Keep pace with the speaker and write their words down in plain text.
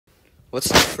What's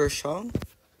the first song?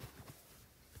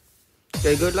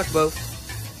 Okay, good luck both.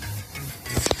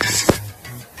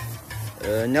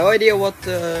 No idea what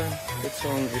that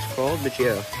song is called, but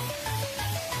yeah.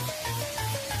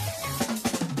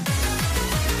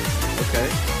 Okay.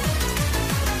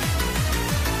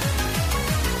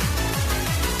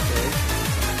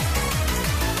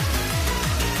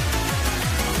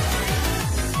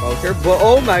 Oh,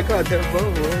 oh my god, they're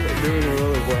both doing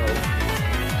really well.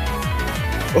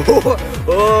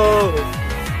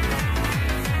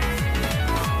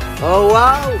 Oh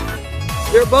wow!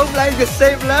 They're both like the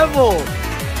same level!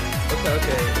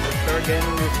 Okay, let's start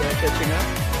getting this catching up.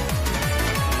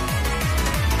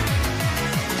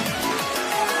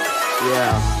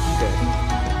 Yeah, okay.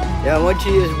 Yeah, MLG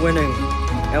is winning.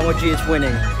 MLG is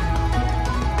winning.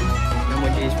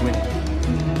 MLG is winning.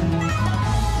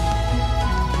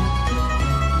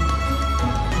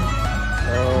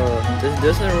 This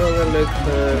doesn't really look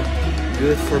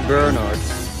good for Bernard.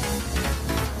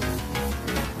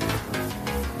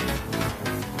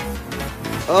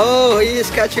 Oh, he is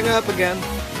catching up again.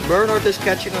 Bernard is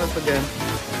catching up again.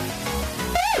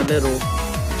 A little.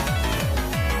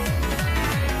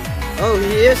 Oh,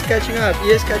 he is catching up.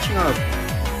 He is catching up.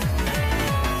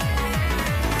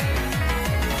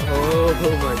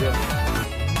 Oh my god.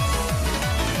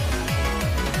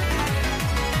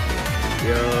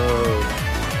 Yo.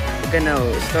 Okay,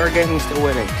 no, Star Gaming still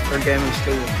winning. Star Gaming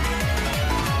still winning.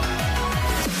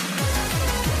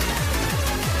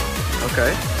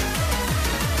 Okay.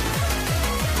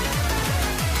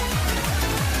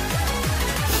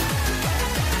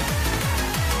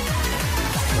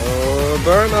 Oh,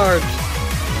 Bernard.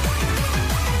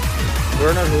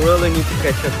 Bernard really needs to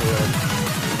catch up with him.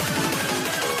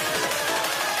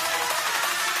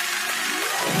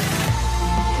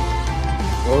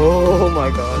 Oh my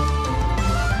god.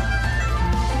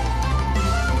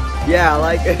 Yeah,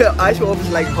 like Ice Wolf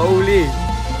is like holy.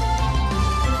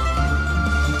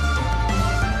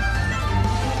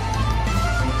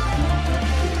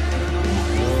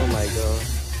 Oh my god.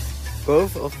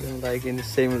 Both of them like in the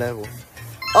same level.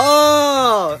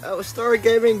 Oh! Star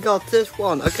Gaming got this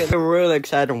one. Okay, a really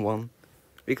exciting one.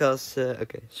 Because,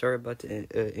 okay, sorry about the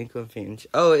inconvenience.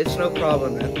 Oh, it's no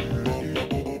problem, man.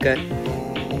 Okay.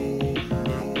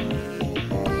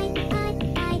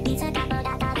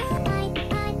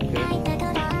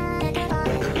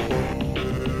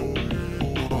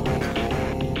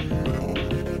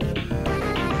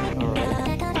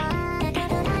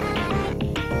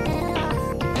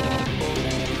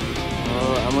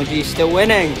 MLG is still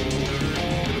winning.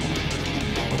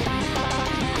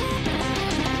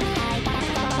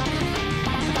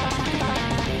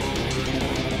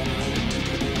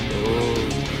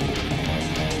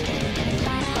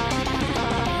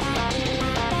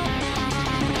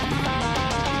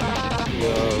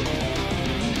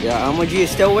 Yeah, MLG is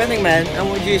still winning, man.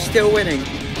 MLG is still winning.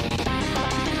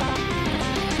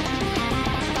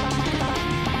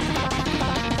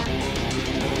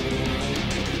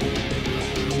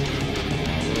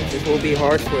 This will be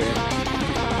hard for him.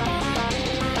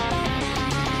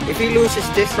 If he loses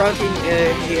this round,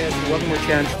 he has one more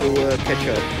chance to catch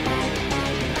up.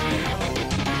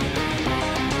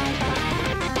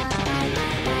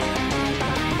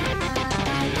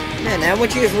 Man,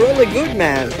 MLG is really good,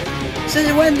 man.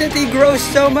 Since when did he grow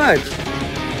so much?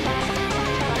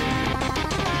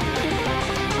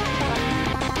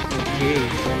 Jeez.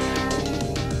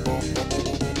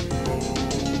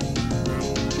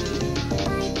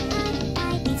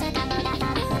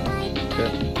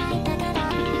 Okay.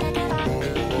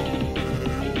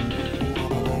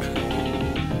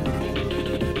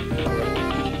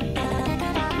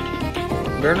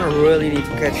 Bernard really needs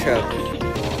to catch up.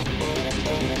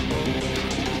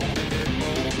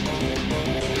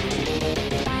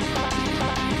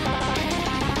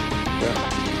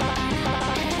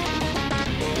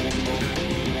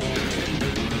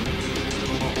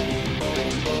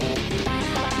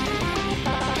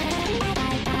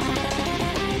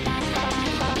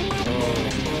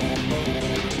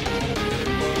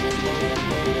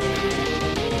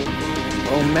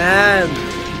 Oh man!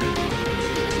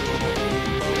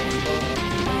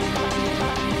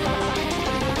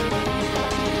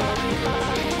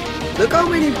 Look how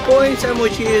many points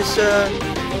MLG is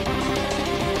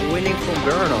winning from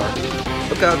Bernard.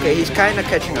 Okay, he's kinda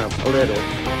catching up a little.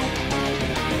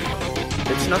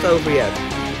 It's not over yet.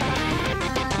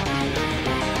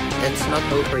 It's not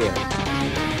over yet.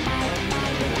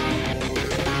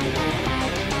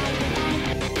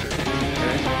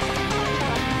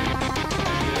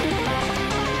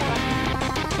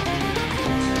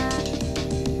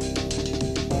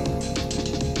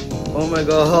 Oh my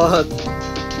god.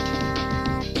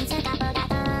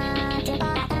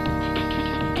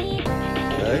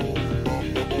 Okay.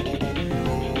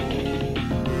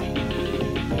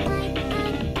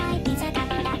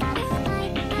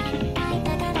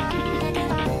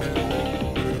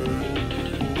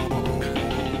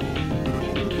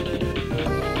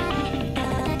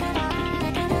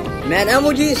 Man,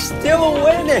 MLG is still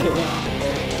winning!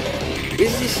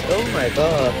 Is this... Oh my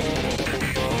god.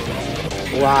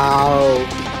 Wow.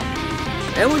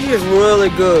 MLG is really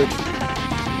good.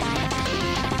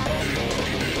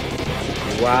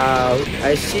 Wow.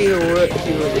 I see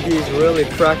he's really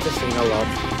practicing a lot.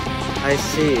 I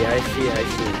see.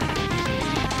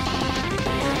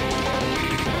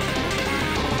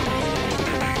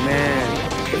 Man.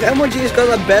 If MLG is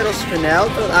gonna battle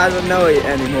Spinelto, I don't know it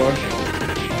anymore.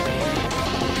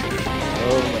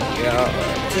 Oh yeah,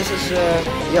 this is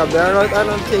yeah, Bernard, I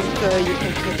don't think you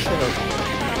can catch up.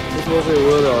 This will be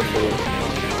really hard for you.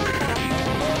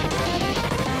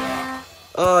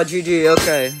 Oh, GG,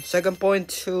 okay. Second point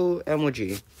to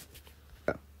MLG.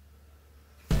 Yeah.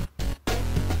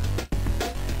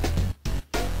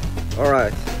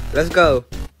 Alright, let's go.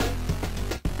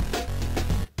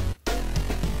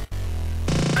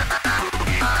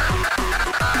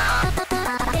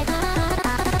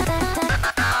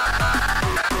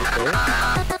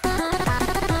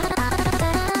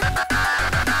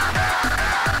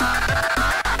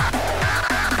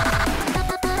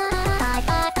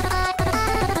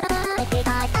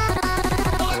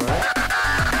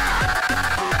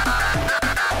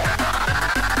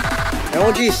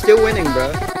 MLG is still winning,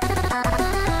 bro.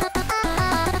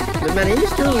 But man,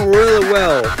 he's doing really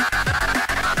well.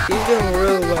 He's doing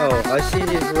really well. I see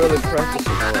he's really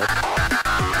practicing a lot.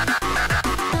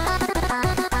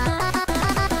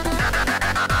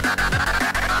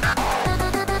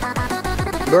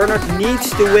 Bernard needs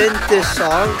to win this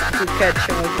song to catch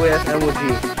up with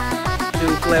MLG. To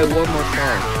play one more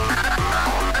song.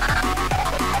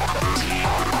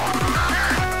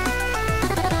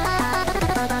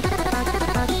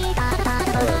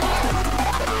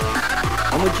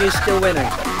 MLG is still winning.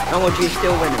 MLG is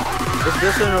still winning. This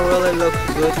doesn't really look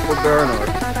good for Bernard.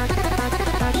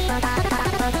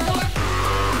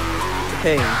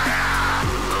 Pain.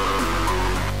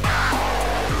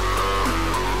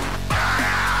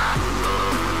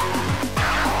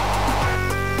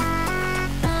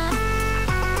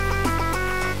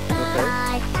 Okay.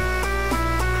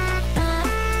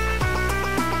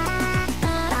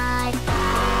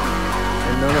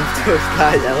 And none of those guys I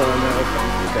don't know if I'm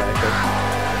back.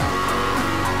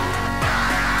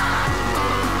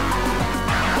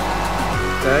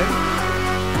 Okay.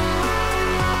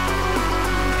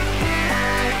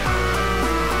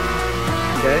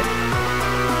 Okay.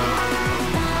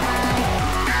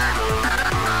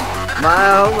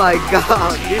 Oh my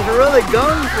god, he's really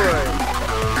going for it.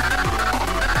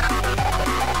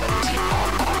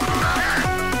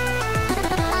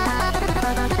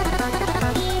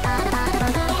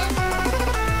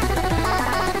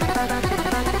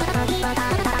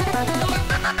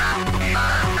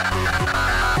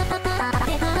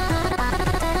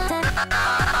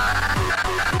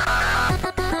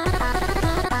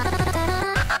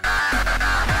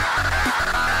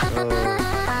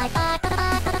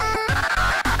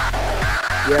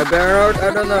 Yeah, Bernard, I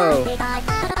don't know.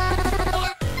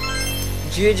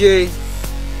 GG.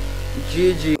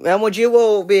 GG. MLG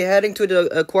will be heading to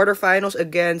the quarterfinals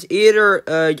against either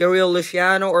Uriel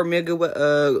Luciano or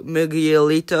Miguelito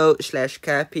 /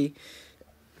 Cappy.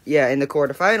 Yeah, in the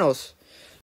quarterfinals.